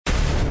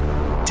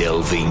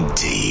Delving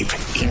deep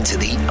into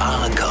the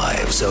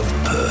archives of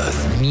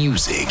Perth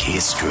music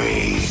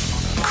history.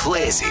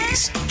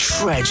 Clairsy's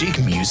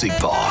Tragic Music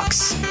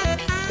Box.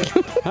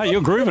 Hey,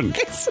 you're grooving.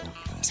 It's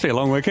been a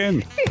long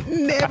weekend. It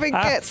never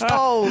gets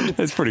old.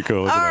 It's pretty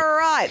cool, isn't All it?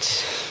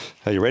 right.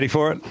 Are you ready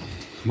for it?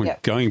 We're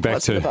Yep. going back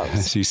What's in to, the box?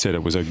 as you said,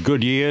 it was a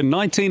good year,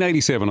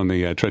 1987 on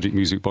the Tragic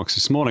Music Box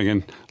this morning.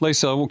 And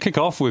Lisa, we'll kick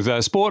off with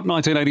sport.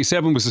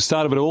 1987 was the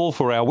start of it all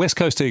for our West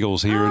Coast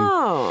Eagles here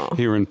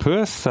in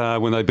Perth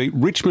when they beat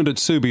Richmond at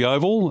Subi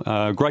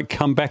Oval. Great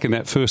comeback in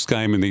that first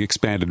game in the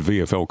expanded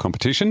VFL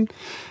competition.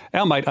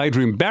 Our mate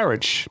Adrian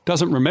Barrich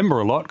doesn't remember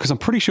a lot because I'm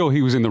pretty sure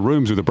he was in the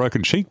rooms with a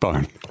broken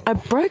cheekbone. A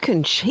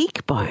broken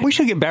cheekbone? We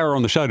should get Barra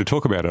on the show to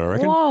talk about it, I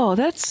reckon. Whoa,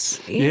 that's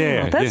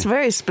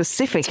very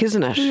specific,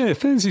 isn't it? Yeah,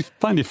 he's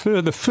playing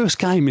the first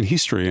game in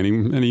history,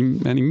 and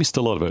he missed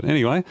a lot of it.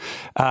 Anyway,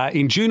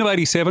 in June of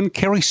 '87,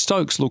 Kerry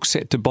Stokes looked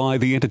set to buy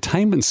the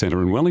Entertainment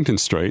Centre in Wellington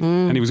Street,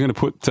 and he was going to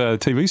put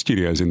TV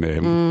studios in there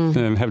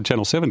and have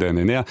Channel 7 down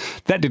there. Now,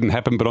 that didn't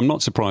happen, but I'm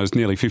not surprised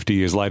nearly 50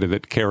 years later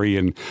that Kerry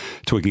and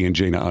Twiggy and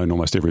Gina own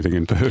almost everything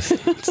in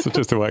Perth. It's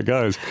just the way it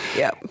goes.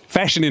 Yep.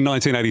 Fashion in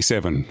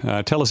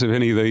 1987. Tell us if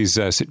any of these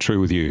sit true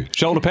with you.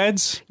 Shoulder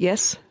pads?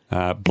 Yes.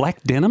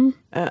 Black denim?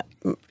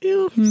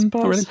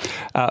 Suppose.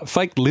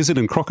 Fake lizard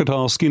and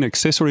crocodile skin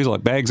accessories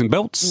like bags and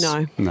belts?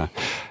 No.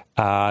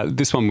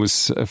 This one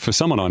was, for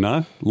someone I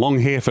know, long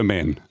hair for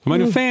men. I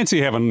mean,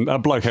 fancy having a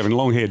bloke having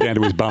long hair down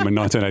to his bum in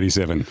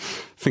 1987.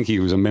 I think he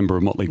was a member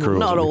of Motley Crue.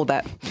 Not all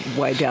that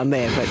way down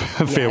there,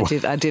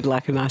 but I did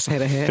like a nice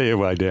head of hair. Fair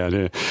way down,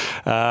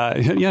 yeah.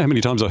 You know how many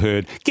times I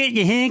heard, get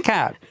your hair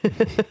cut.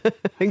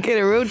 And get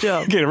a real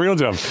job. Get a real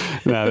job.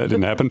 No, that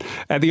didn't happen.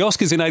 At the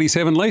Oscars in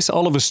 87, Lisa,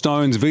 Oliver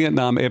Stone's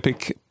Vietnam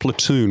epic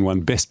Platoon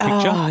won Best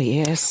Picture. Oh,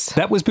 yes.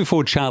 That was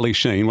before Charlie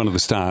Sheen, one of the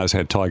stars,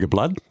 had Tiger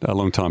Blood a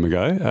long time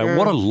ago.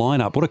 What a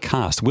lineup, what a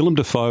cast. Willem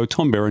Dafoe,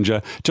 Tom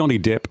Berenger, Johnny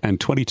Depp and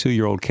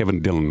 22-year-old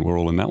Kevin Dillon were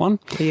all in that one.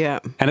 Yeah.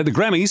 And at the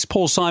Grammys,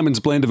 Paul Simon's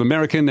blend of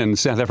American and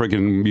South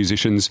African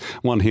musicians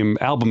won him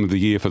Album of the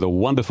Year for the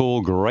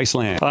wonderful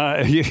Graceland.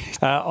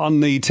 On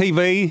the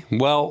TV,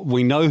 well,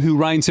 we know who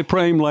reigned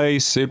supreme,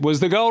 Lace. It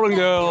was the Golden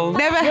Girl.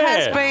 Never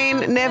has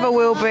been, never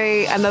will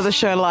be another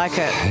show like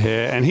it.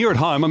 Yeah, and here at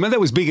home, I mean, that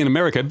was big in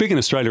America, big in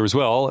Australia as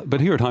well, but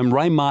here at home,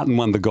 Ray Martin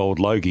won the Gold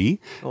Logie.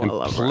 Oh, and I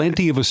love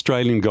plenty of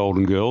Australian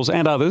Golden Girls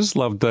and others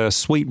loved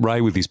sweet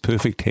Ray with his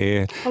perfect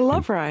hair. I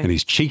love Ray. And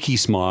his cheeky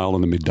smile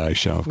on the midday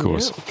show, of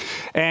course. Yeah.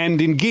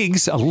 And in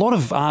gigs, a lot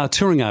of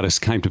touring artists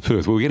came to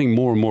Perth. We were getting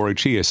more and more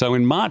each year. So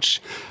in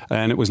March,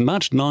 and it was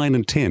March 9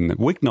 and 10,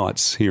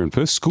 weeknights here in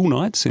Perth, school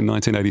nights in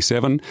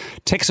 1987,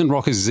 Texan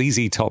rockers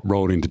ZZ Top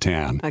rolled into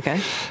town. Okay.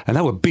 And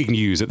they were big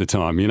news at the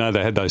time. You know,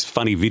 they had those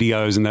funny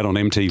videos and that on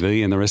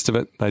MTV and the rest of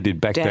it. They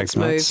did back Dance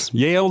moves. moves.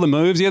 Yeah, all the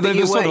moves. Yeah,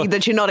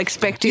 that you're not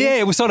expecting. Yeah,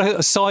 it was sort of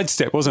a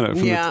sidestep, wasn't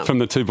it, from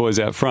the two boys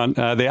out front.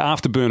 Their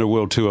Afterburner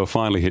World Tour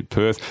finally hit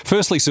Perth.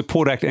 Firstly,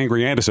 support act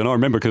Angry Anderson. I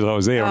remember because I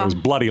was there and it was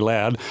bloody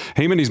loud.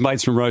 Him and his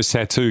mates from Rose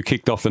Tattoo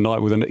kicked off the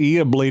night with an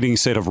ear-bleeding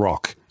set of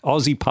rock.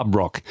 Aussie pub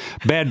rock.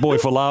 Bad Boy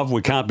for Love,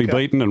 We Can't Be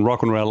Beaten, and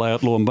Rock and Roll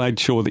Outlaw, and made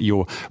sure that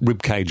your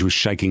ribcage was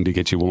shaking to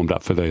get you warmed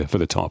up for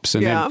the tops.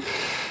 And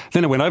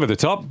then it went over the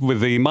top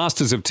with the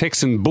masters of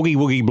Texan Boogie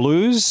Woogie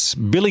Blues,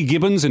 Billy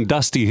Gibbons and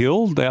Dusty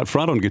Hill out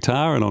front on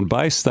guitar and on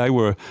bass. They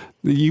were,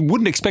 you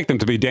wouldn't expect them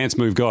to be dance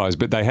move guys,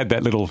 but they had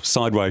that little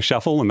sideways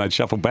shuffle and they'd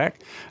shuffle back.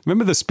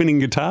 Remember the spinning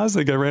guitars?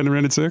 They go round and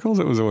round in circles?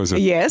 It was always a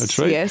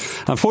treat.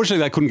 Yes.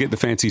 Unfortunately, they couldn't get the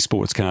fancy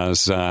sports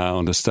cars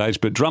on the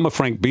stage, but drummer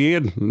Frank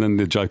Beard, and then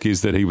the joke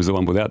is that he was the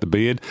one without the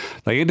beard,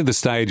 they entered the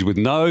stage with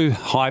no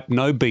hype,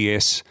 no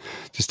BS,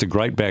 just a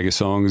great bag of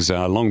songs,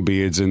 long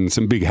beards and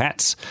some big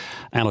hats.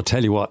 And I'll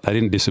tell you what, they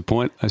didn't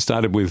disappoint. They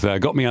started with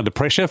Got Me Under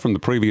Pressure from the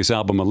previous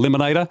album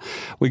Eliminator.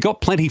 We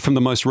got plenty from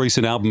the most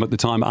recent album at the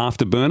time,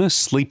 Afterburner.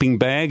 Sleeping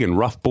Bag and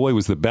Rough Boy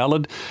was the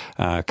ballad.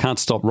 Can't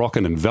Stop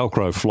Rockin' and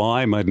Velcro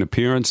Fly made an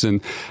appearance.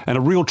 And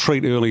a real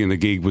treat early in the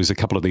gig was a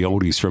couple of the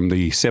oldies from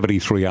the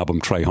 73 album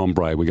Trey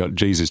Hombre. We got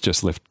Jesus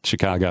Just Left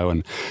Chicago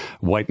and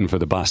Waiting for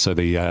the Bus. So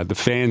the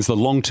fans, the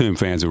long-term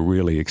fans, were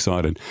really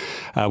excited.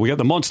 We got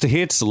the monster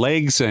hits,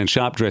 Legs and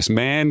Sharp Dressed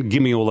Man.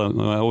 Give Me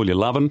all your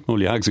lovin',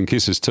 all your hugs and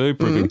kisses too.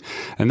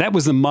 And that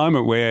was the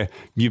moment where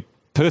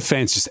Perth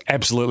fans just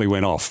absolutely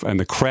went off and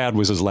the crowd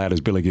was as loud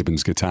as Billy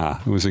Gibbons' guitar.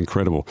 It was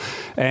incredible.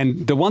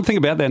 And the one thing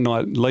about that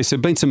night, Lisa, there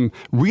have been some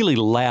really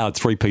loud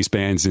three-piece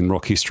bands in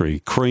rock history.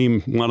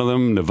 Cream, one of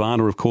them,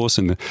 Nirvana, of course,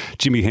 and the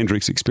Jimi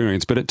Hendrix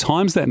Experience. But at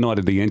times that night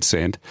at the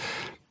Enceinte,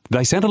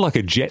 they sounded like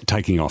a jet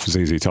taking off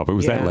ZZ Top. It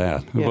was that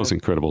loud. It was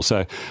incredible.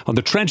 So on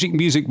the Tragic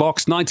Music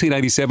Box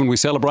 1987, we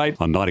celebrate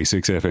on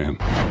 96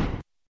 FM.